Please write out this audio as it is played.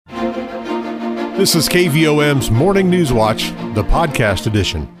This is KVOM's Morning News Watch, the podcast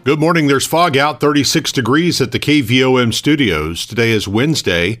edition. Good morning. There's fog out, 36 degrees at the KVOM studios. Today is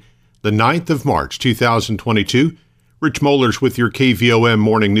Wednesday, the 9th of March, 2022. Rich Mollers with your KVOM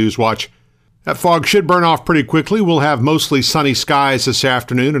Morning News Watch. That fog should burn off pretty quickly. We'll have mostly sunny skies this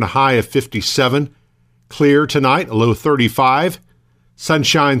afternoon and a high of 57. Clear tonight, a low 35.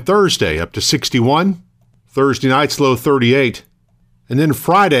 Sunshine Thursday, up to 61. Thursday night's low 38. And then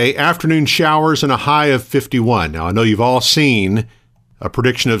Friday, afternoon showers and a high of 51. Now, I know you've all seen a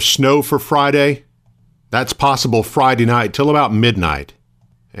prediction of snow for Friday. That's possible Friday night till about midnight.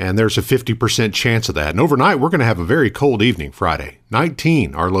 And there's a 50% chance of that. And overnight, we're going to have a very cold evening Friday.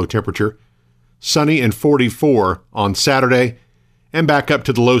 19, our low temperature. Sunny and 44 on Saturday. And back up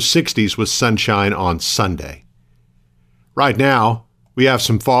to the low 60s with sunshine on Sunday. Right now, we have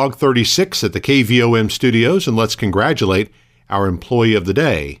some fog, 36 at the KVOM studios. And let's congratulate our employee of the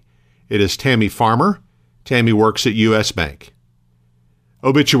day. It is Tammy Farmer. Tammy works at U.S. Bank.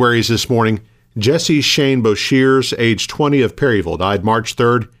 Obituaries this morning. Jesse Shane Boshears, age 20 of Perryville, died March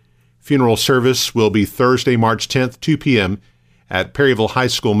 3rd. Funeral service will be Thursday, March 10th, 2 p.m. at Perryville High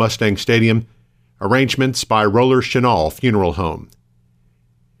School Mustang Stadium. Arrangements by Roller Chenal Funeral Home.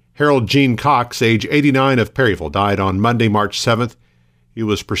 Harold Gene Cox, age 89 of Perryville, died on Monday, March 7th. He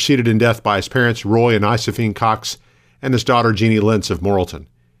was preceded in death by his parents, Roy and Isophine Cox, and his daughter, Jeannie Lentz of Morrilton.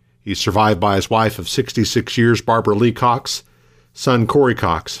 He's survived by his wife of 66 years, Barbara Lee Cox, son Corey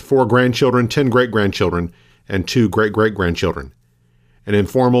Cox, 4 grandchildren, 10 great-grandchildren, and 2 great-great-grandchildren. An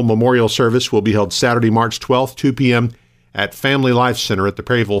informal memorial service will be held Saturday, March 12th, 2 p.m. at Family Life Center at the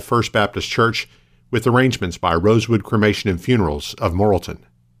Perryville First Baptist Church, with arrangements by Rosewood Cremation and Funerals of Morrilton.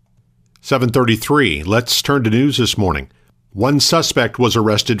 7:33. Let's turn to news this morning. One suspect was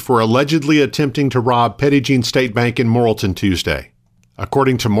arrested for allegedly attempting to rob Petit Jean State Bank in Morrilton Tuesday.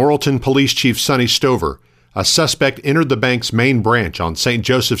 According to Morrilton Police Chief Sonny Stover, a suspect entered the bank's main branch on St.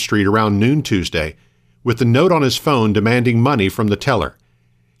 Joseph Street around noon Tuesday with a note on his phone demanding money from the teller.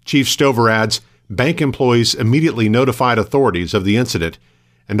 Chief Stover adds, bank employees immediately notified authorities of the incident,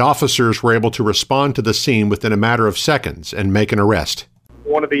 and officers were able to respond to the scene within a matter of seconds and make an arrest.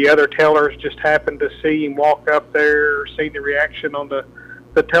 One of the other tellers just happened to see him walk up there, see the reaction on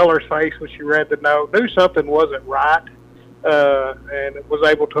the teller's face when she read the note, knew something wasn't right, and was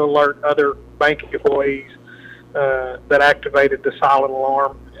able to alert other bank employees that activated the silent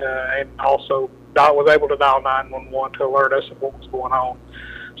alarm, and also was able to dial 911 to alert us of what was going on.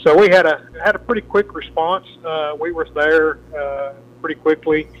 So we had a pretty quick response. We were there pretty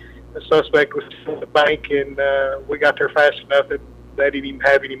quickly. The suspect was in the bank, and we got there fast enough that they didn't even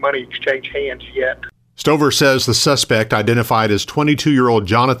have any money exchange hands yet. Stover says the suspect, identified as 22-year-old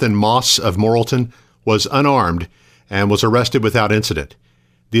Jonathan Moss of Morrilton, was unarmed and was arrested without incident.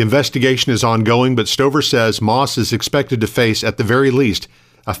 The investigation is ongoing, but Stover says Moss is expected to face, at the very least,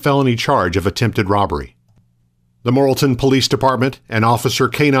 a felony charge of attempted robbery. The Morrilton Police Department and Officer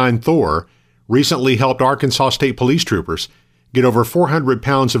K-9 Thor recently helped Arkansas State Police troopers get over 400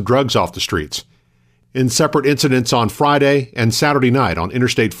 pounds of drugs off the streets. In separate incidents on Friday and Saturday night on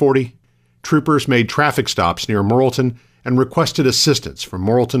Interstate 40, troopers made traffic stops near Morrilton and requested assistance from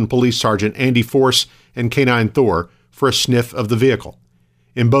Morrilton Police Sergeant Andy Force and K-9 Thor for a sniff of the vehicle.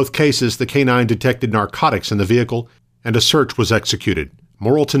 In both cases, the K-9 detected narcotics in the vehicle and a search was executed.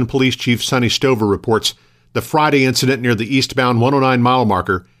 Morrilton Police Chief Sonny Stover reports the Friday incident near the eastbound 109 mile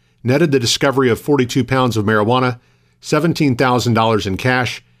marker netted the discovery of 42 pounds of marijuana, $17,000 in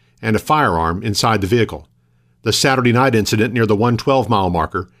cash, and a firearm inside the vehicle. The Saturday night incident near the 112 mile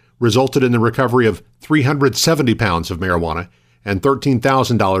marker resulted in the recovery of 370 pounds of marijuana and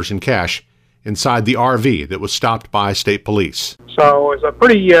 $13,000 in cash inside the RV that was stopped by state police. So it was a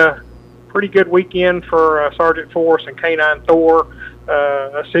pretty good weekend for Sergeant Force and K-9 Thor,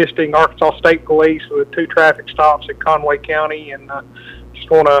 assisting Arkansas State Police with 2 traffic stops in Conway County, and just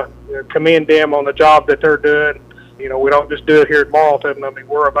want to commend them on the job that they're doing. You know, we don't just do it here at Morrilton. I mean,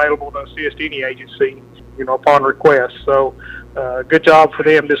 we're available to assist any agency, upon request. So, good job for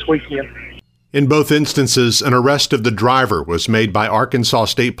them this weekend. In both instances, an arrest of the driver was made by Arkansas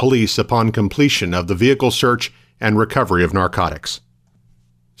State Police upon completion of the vehicle search and recovery of narcotics.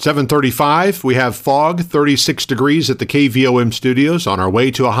 7:35, we have fog, 36 degrees at the KVOM studios, on our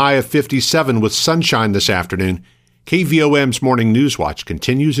way to a high of 57 with sunshine this afternoon. KVOM's Morning News Watch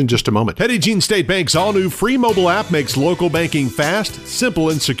continues in just a moment. Petit Jean State Bank's all-new free mobile app makes local banking fast, simple,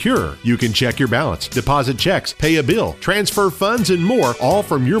 and secure. You can check your balance, deposit checks, pay a bill, transfer funds, and more, all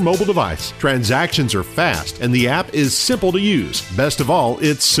from your mobile device. Transactions are fast, and the app is simple to use. Best of all,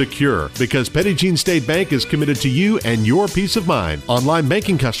 it's secure, because Petit Jean State Bank is committed to you and your peace of mind. Online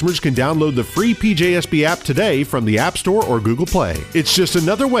banking customers can download the free PJSB app today from the App Store or Google Play. It's just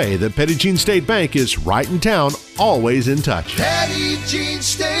another way that Petit Jean State Bank is right in town, always in touch. Petit Jean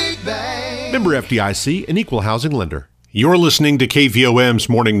State Bank. Member FDIC, an equal housing lender. You're listening to KVOM's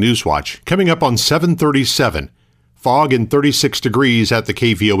Morning News Watch. Coming up on 7:37, fog and 36 degrees at the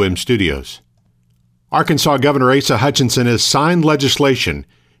KVOM studios. Arkansas Governor Asa Hutchinson has signed legislation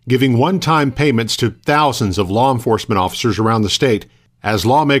giving one-time payments to thousands of law enforcement officers around the state as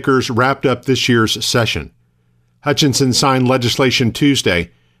lawmakers wrapped up this year's session. Hutchinson signed legislation Tuesday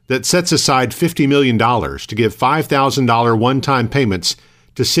that sets aside $50 million to give $5,000 one-time payments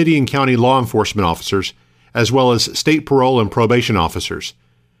to city and county law enforcement officers, as well as state parole and probation officers.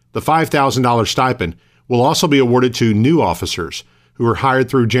 The $5,000 stipend will also be awarded to new officers who were hired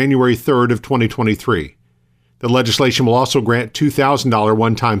through January 3rd of 2023. The legislation will also grant $2,000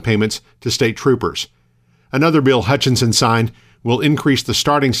 one-time payments to state troopers. Another bill Hutchinson signed will increase the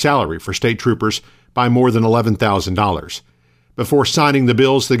starting salary for state troopers by more than $11,000. Before signing the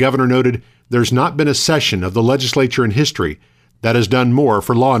bills, the governor noted there's not been a session of the legislature in history that has done more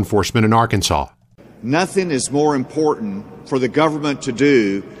for law enforcement in Arkansas. Nothing is more important for the government to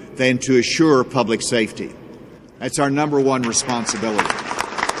do than to assure public safety. That's our number one responsibility.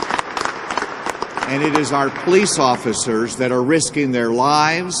 And it is our police officers that are risking their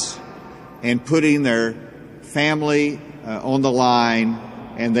lives and putting their family on the line,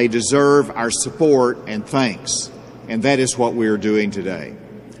 and they deserve our support and thanks. And that is what we are doing today.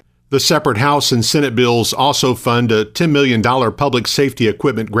 The separate House and Senate bills also fund a $10 million public safety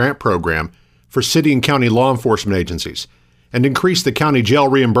equipment grant program for city and county law enforcement agencies and increase the county jail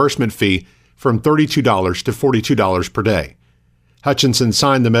reimbursement fee from $32 to $42 per day. Hutchinson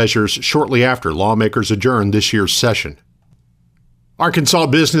signed the measures shortly after lawmakers adjourned this year's session. Arkansas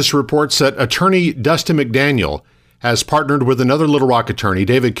Business reports that attorney Dustin McDaniel has partnered with another Little Rock attorney,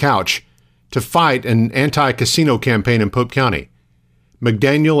 David Couch, to fight an anti-casino campaign in Pope County.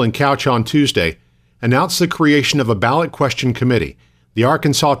 McDaniel and Couch on Tuesday announced the creation of a ballot question committee, the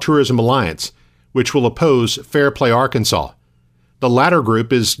Arkansas Tourism Alliance, which will oppose Fair Play Arkansas. The latter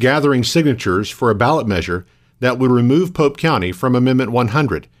group is gathering signatures for a ballot measure that would remove Pope County from Amendment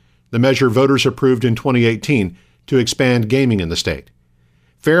 100, the measure voters approved in 2018 to expand gaming in the state.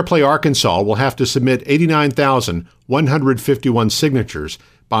 Fair Play Arkansas will have to submit 89,151 signatures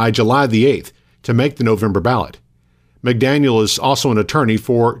by July the 8th to make the November ballot. McDaniel is also an attorney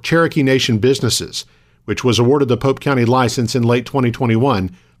for Cherokee Nation Businesses, which was awarded the Pope County license in late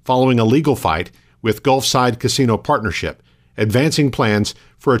 2021 following a legal fight with Gulfside Casino Partnership, advancing plans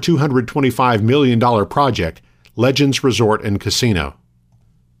for a $225 million project, Legends Resort and Casino.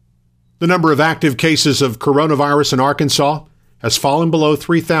 The number of active cases of coronavirus in Arkansas has fallen below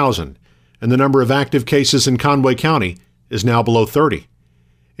 3,000, and the number of active cases in Conway County is now below 30.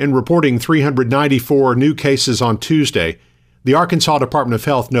 In reporting 394 new cases on Tuesday, the Arkansas Department of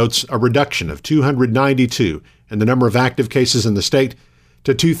Health notes a reduction of 292 in the number of active cases in the state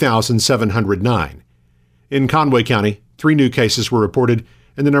to 2,709. In Conway County, 3 new cases were reported,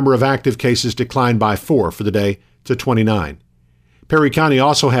 and the number of active cases declined by 4 for the day to 29. Perry County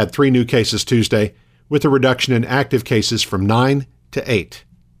also had 3 new cases Tuesday, with a reduction in active cases from 9 to 8.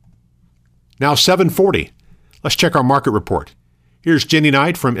 Now 7:40. Let's check our market report. Here's Jenny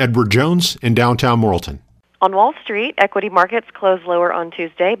Knight from Edward Jones in downtown Morrilton. On Wall Street, equity markets closed lower on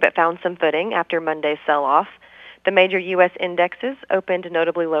Tuesday but found some footing after Monday's sell-off. The major U.S. indexes opened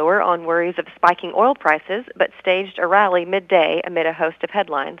notably lower on worries of spiking oil prices but staged a rally midday amid a host of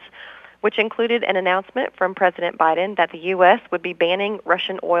headlines, which included an announcement from President Biden that the U.S. would be banning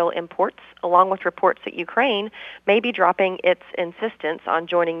Russian oil imports, along with reports that Ukraine may be dropping its insistence on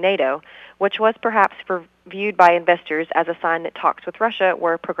joining NATO, which was perhaps viewed by investors as a sign that talks with Russia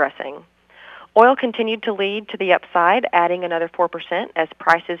were progressing. Oil continued to lead to the upside, adding another 4% as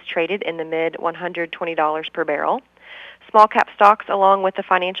prices traded in the mid-$120 per barrel. Small-cap stocks, along with the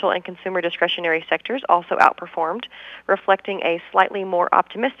financial and consumer discretionary sectors, also outperformed, reflecting a slightly more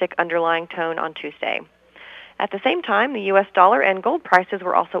optimistic underlying tone on Tuesday. At the same time, the U.S. dollar and gold prices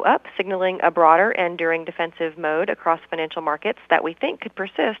were also up, signaling a broader and enduring defensive mode across financial markets that we think could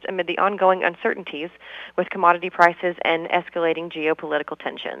persist amid the ongoing uncertainties with commodity prices and escalating geopolitical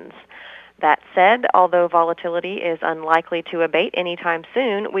tensions. That said, although volatility is unlikely to abate anytime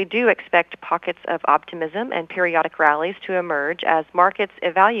soon, we do expect pockets of optimism and periodic rallies to emerge as markets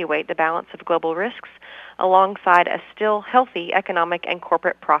evaluate the balance of global risks alongside a still healthy economic and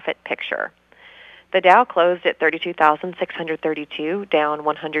corporate profit picture. The Dow closed at 32,632, down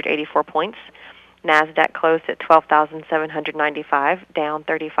 184 points. NASDAQ closed at 12,795, down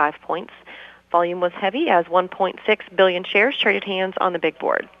 35 points. Volume was heavy as 1.6 billion shares traded hands on the big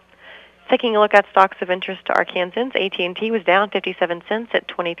board. Taking a look at stocks of interest to Arkansans, AT&T was down 57 cents at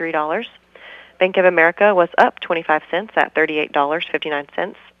 $23. Bank of America was up 25 cents at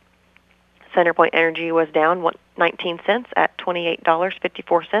 $38.59. CenterPoint Energy was down 19 cents at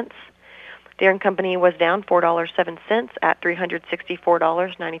 $28.54. Deere & Company was down $4.07 at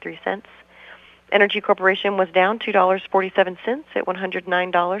 $364.93. Energy Corporation was down $2.47 at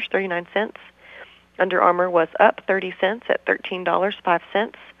 $109.39. Under Armour was up 30 cents at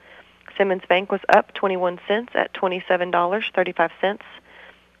 $13.05. Simmons Bank was up 21 cents at $27.35.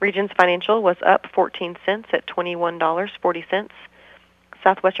 Regions Financial was up 14 cents at $21.40.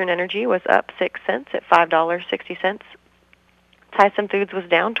 Southwestern Energy was up 6 cents at $5.60. Tyson Foods was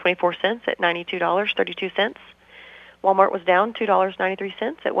down 24 cents at $92.32. Walmart was down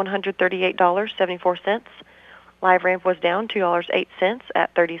 $2.93 at $138.74. LiveRamp was down $2.08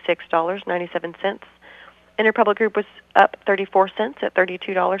 at $36.97. Interpublic Group was up 34 cents at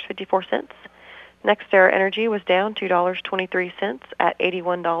 $32.54. NextEra Energy was down $2.23 at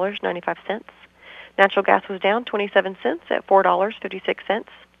 $81.95. Natural gas was down 27 cents at $4.56.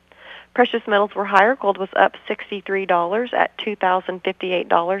 Precious metals were higher. Gold was up $63 at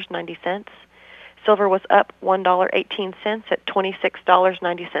 $2,058.90. Silver was up $1.18 at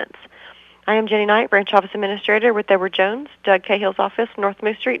 $26.90. I am Jenny Knight, Branch Office Administrator with Edward Jones, Doug Cahill's office, North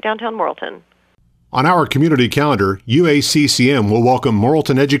Moose Street, downtown Morrilton. On our community calendar, UACCM will welcome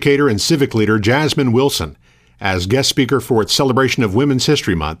Morrilton educator and civic leader Jasmine Wilson as guest speaker for its celebration of Women's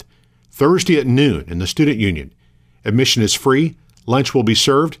History Month, Thursday at noon in the Student Union. Admission is free, lunch will be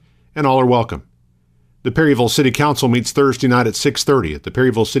served, and all are welcome. The Perryville City Council meets Thursday night at 6:30 at the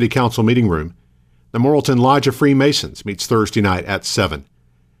Perryville City Council meeting room. The Morrilton Lodge of Freemasons meets Thursday night at 7.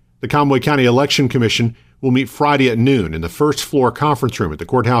 The Conway County Election Commission will meet Friday at noon in the first floor conference room at the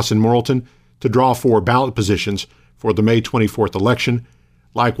courthouse in Morrilton to draw for ballot positions for the May 24th election.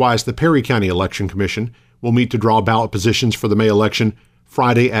 Likewise, the Perry County Election Commission will meet to draw ballot positions for the May election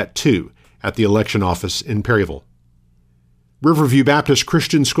Friday at 2 at the election office in Perryville. Riverview Baptist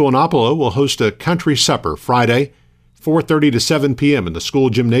Christian School in Apollo will host a country supper Friday, 4:30 to 7 p.m. in the school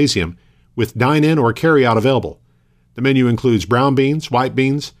gymnasium with dine-in or carry-out available. The menu includes brown beans, white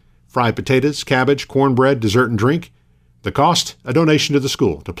beans, fried potatoes, cabbage, cornbread, dessert, and drink. The cost, a donation to the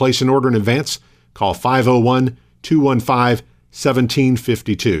school. To place an order in advance, call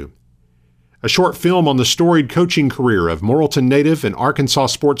 501-215-1752. A short film on the storied coaching career of Morrilton native and Arkansas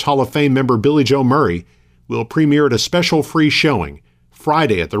Sports Hall of Fame member Billy Joe Murray will premiere at a special free showing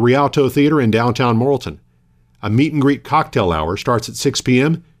Friday at the Rialto Theater in downtown Morrilton. A meet-and-greet cocktail hour starts at 6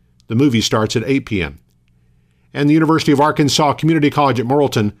 p.m. The movie starts at 8 p.m. And the University of Arkansas Community College at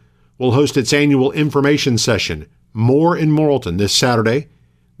Morrilton will host its annual information session, More in Morrilton, this Saturday.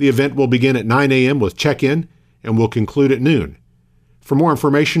 The event will begin at 9 a.m. with check-in and will conclude at noon. For more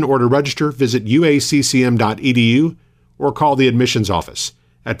information or to register, visit uaccm.edu or call the admissions office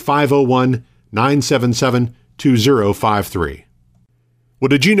at 501-977-2053. Well,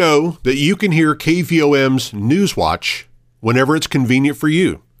 did you know that you can hear KVOM's Newswatch whenever it's convenient for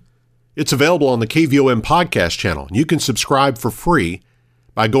you? It's available on the KVOM podcast channel, and you can subscribe for free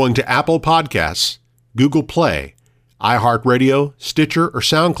by going to Apple Podcasts, Google Play, iHeartRadio, Stitcher, or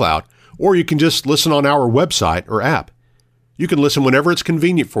SoundCloud, or you can just listen on our website or app. You can listen whenever it's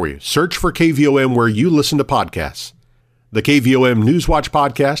convenient for you. Search for KVOM where you listen to podcasts. The KVOM Newswatch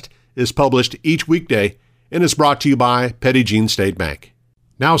podcast is published each weekday and is brought to you by Petit Jean State Bank.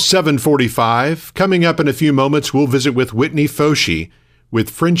 Now 7:45. Coming up in a few moments, we'll visit with Whitney Foshee with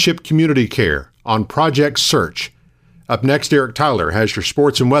Friendship Community Care on Project Search. Up next, Eric Tyler has your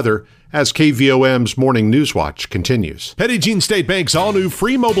sports and weather as KVOM's Morning Newswatch continues. Petit Jean State Bank's all-new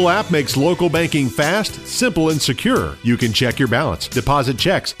free mobile app makes local banking fast, simple, and secure. You can check your balance, deposit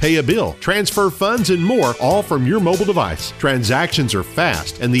checks, pay a bill, transfer funds, and more, all from your mobile device. Transactions are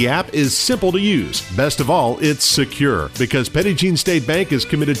fast, and the app is simple to use. Best of all, it's secure, because Petit Jean State Bank is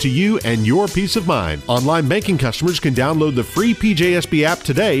committed to you and your peace of mind. Online banking customers can download the free PJSB app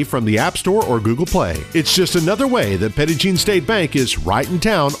today from the App Store or Google Play. It's just another way that Petit Jean State Bank is right in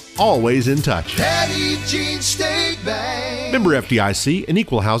town, always in touch. Petit Jean State Bank. Member FDIC, an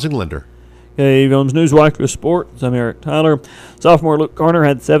equal housing lender. KVOM's Newswatch with sports. I'm Eric Tyler. Sophomore Luke Garner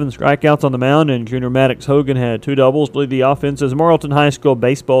had 7 strikeouts on the mound, and junior Maddox Hogan had 2 doubles to lead the offense as Morrilton High School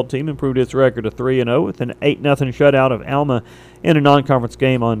baseball team improved its record to 3-0 with an 8-0 shutout of Alma in a non-conference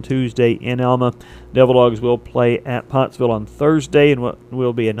game on Tuesday in Alma. Devil Dogs will play at Pottsville on Thursday in what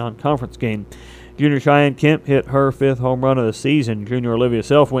will be a non-conference game. Junior Cheyenne Kemp hit her 5th home run of the season. Junior Olivia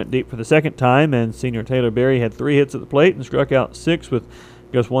Self went deep for the 2nd time, and senior Taylor Berry had 3 hits at the plate and struck out 6 with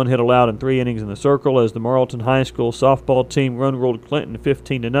just 1 hit allowed in 3 innings in the circle as the Morrilton High School softball team run-rolled Clinton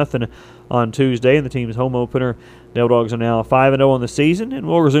 15-0 on Tuesday in the team's home opener. Devil Dogs are now 5-0 on the season and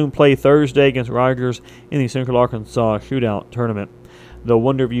will resume play Thursday against Rogers in the Central Arkansas Shootout Tournament. The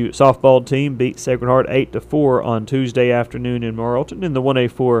Wonderview softball team beat Sacred Heart 8-4 on Tuesday afternoon in Morrilton in the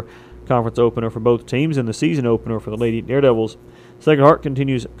 1A4 conference opener for both teams and the season opener for the Lady Daredevils. Sacred Heart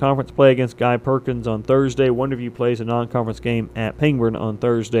continues conference play against Guy Perkins on Thursday. Wonderview plays a non-conference game at Pangburn on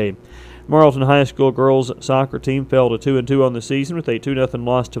Thursday. Morrilton High School girls soccer team fell to 2-2 on the season with a 2-0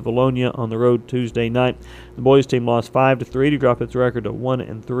 loss to Valonia on the road Tuesday night. The boys team lost 5-3 to drop its record to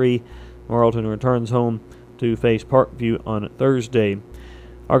 1-3. Morrilton returns home to face Parkview on Thursday.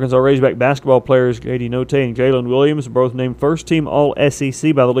 Arkansas Razorback basketball players J.D. Note and Jalen Williams were both named first-team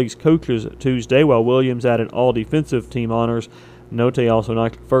All-SEC by the league's coaches Tuesday, while Williams added All-Defensive Team honors. Note also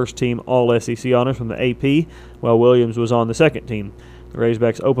knocked first-team All-SEC honors from the AP, while Williams was on the second team. The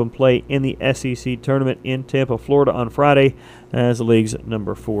Razorbacks open play in the SEC tournament in Tampa, Florida on Friday as the league's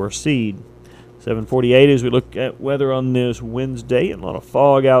number 4 seed. 7:48 as we look at weather on this Wednesday. A lot of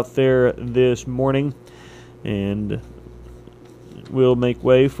fog out there this morning, and we'll make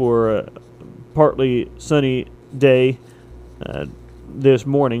way for a partly sunny day this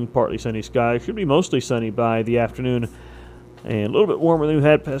morning. Partly sunny sky. Should be mostly sunny by the afternoon. And a little bit warmer than we've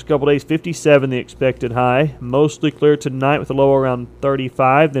had past couple days. 57 the expected high. Mostly clear tonight with a low around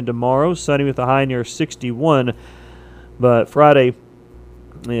 35. Then tomorrow, sunny with a high near 61. But Friday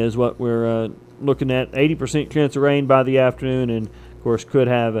is what we're looking at. 80% chance of rain by the afternoon. And, of course, could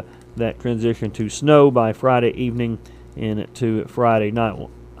have that transition to snow by Friday evening into Friday night.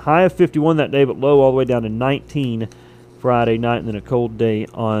 Well, high of 51 that day, but low all the way down to 19 Friday night. And then a cold day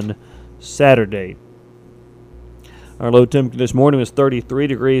on Saturday. Our low temperature this morning was 33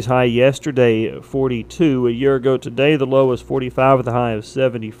 degrees, high yesterday 42. A year ago today, the low was 45 with a high of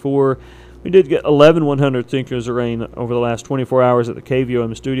 74. We did get 11 100th inches of rain over the last 24 hours at the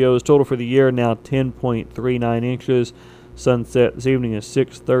KVOM studios. Total for the year now 10.39 inches. Sunset this evening is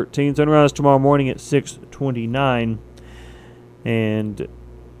 6:13. Sunrise tomorrow morning at 6:29. And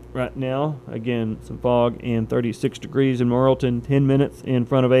right now, again, some fog and 36 degrees in Morrilton, 10 minutes in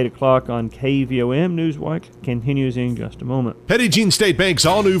front of 8 o'clock on KVOM. Newswatch continues in just a moment. Petit Jean State Bank's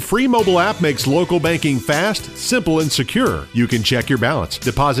all-new free mobile app makes local banking fast, simple, and secure. You can check your balance,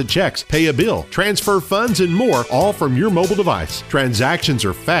 deposit checks, pay a bill, transfer funds, and more, all from your mobile device. Transactions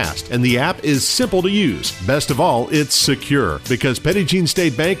are fast, and the app is simple to use. Best of all, it's secure, because Petit Jean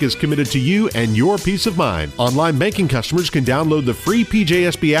State Bank is committed to you and your peace of mind. Online banking customers can download the free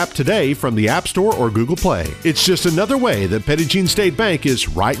PJSB app today from the App Store or Google Play. It's just another way that Petit Jean State Bank is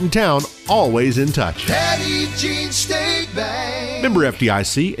right in town, always in touch. Petit Jean State Bank. Member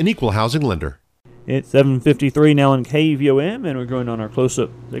FDIC, an equal housing lender. It's 7:53 now on KVOM, and we're joined on our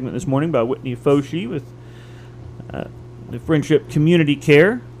close-up segment this morning by Whitney Foshee with the Friendship Community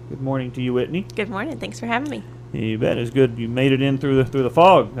Care. Good morning to you, Whitney. Good morning. Thanks for having me. You bet. It's good you made it in through the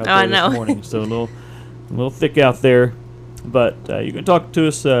fog out there this morning. So a little thick out there. But you can talk to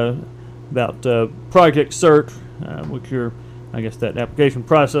us about Project Search, which I guess that application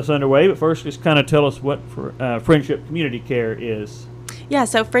process underway. But first, just kind of tell us what Friendship Community Care is. Yeah,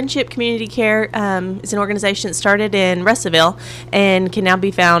 so Friendship Community Care is an organization that started in Russellville and can now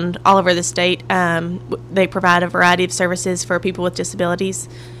be found all over the state. They provide a variety of services for people with disabilities.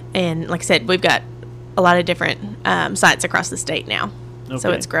 And like I said, we've got a lot of different sites across the state now. Okay.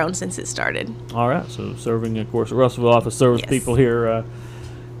 So it's grown since it started. All right. So serving, of course, the Russellville office serves people here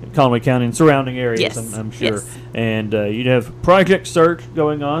in Conway County and surrounding areas, yes. I'm sure. Yes. And you have Project Search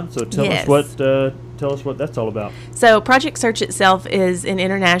going on. So tell us what that's all about. So Project Search itself is an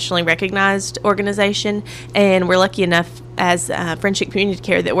internationally recognized organization, and we're lucky enough as Friendship Community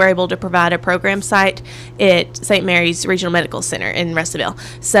Care that we're able to provide a program site at St. Mary's Regional Medical Center in Russellville.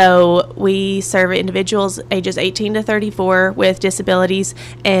 So we serve individuals ages 18 to 34 with disabilities,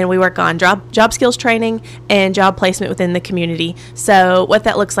 and we work on job skills training and job placement within the community. So what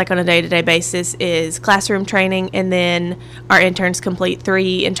that looks like on a day-to-day basis is classroom training, and then our interns complete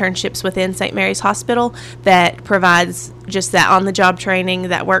 3 internships within St. Mary's Hospital that provides just that on-the-job training,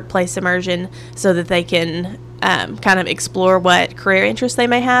 that workplace immersion, so that they can kind of explore what career interests they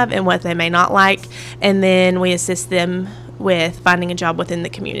may have and what they may not like, and then we assist them with finding a job within the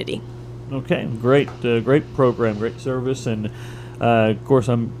community. Okay, great program, great service, and of course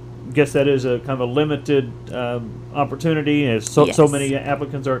guess that is a kind of a limited opportunity as so many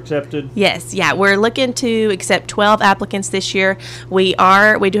applicants are accepted. Yes, yeah, we're looking to accept 12 applicants this year. We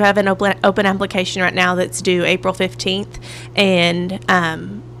do have an open application right now that's due April 15th,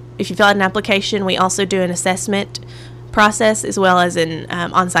 and if you fill out an application, we also do an assessment process as well as an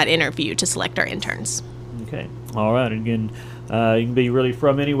on-site interview to select our interns. Okay, all right. Again, you can be really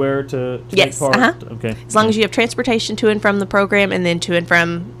from anywhere to yes, take part. Okay. As long as you have transportation to and from the program, and then to and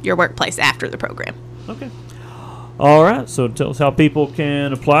from your workplace after the program. Okay. All right. So tell us how people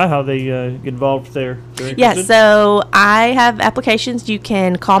can apply, how they get involved if they're interested. Yes. So I have applications. You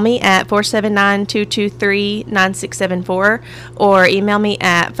can call me at 479-223-9674 or email me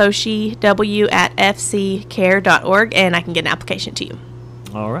at foshiw@fccare.org, and I can get an application to you.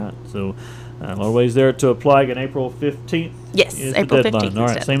 All right. So a lot of ways there to apply. Again, April 15th. Yes, is April the deadline. 15th. All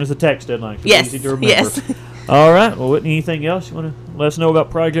right, same as the tax deadline. Yes, Easy to remember. yes. All right. Well, Whitney, anything else you want to let us know about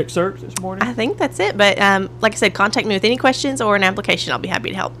Project Search this morning? I think that's it. But like I said, contact me with any questions or an application. I'll be happy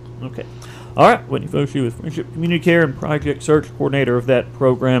to help. Okay. All right. Whitney Foshiw with Friendship Community Care and Project Search, coordinator of that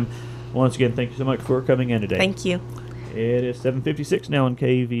program. Once again, thank you so much for coming in today. Thank you. It is 7:56 now on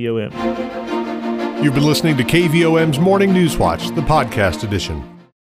KVOM. You've been listening to KVOM's Morning News Watch, the podcast edition.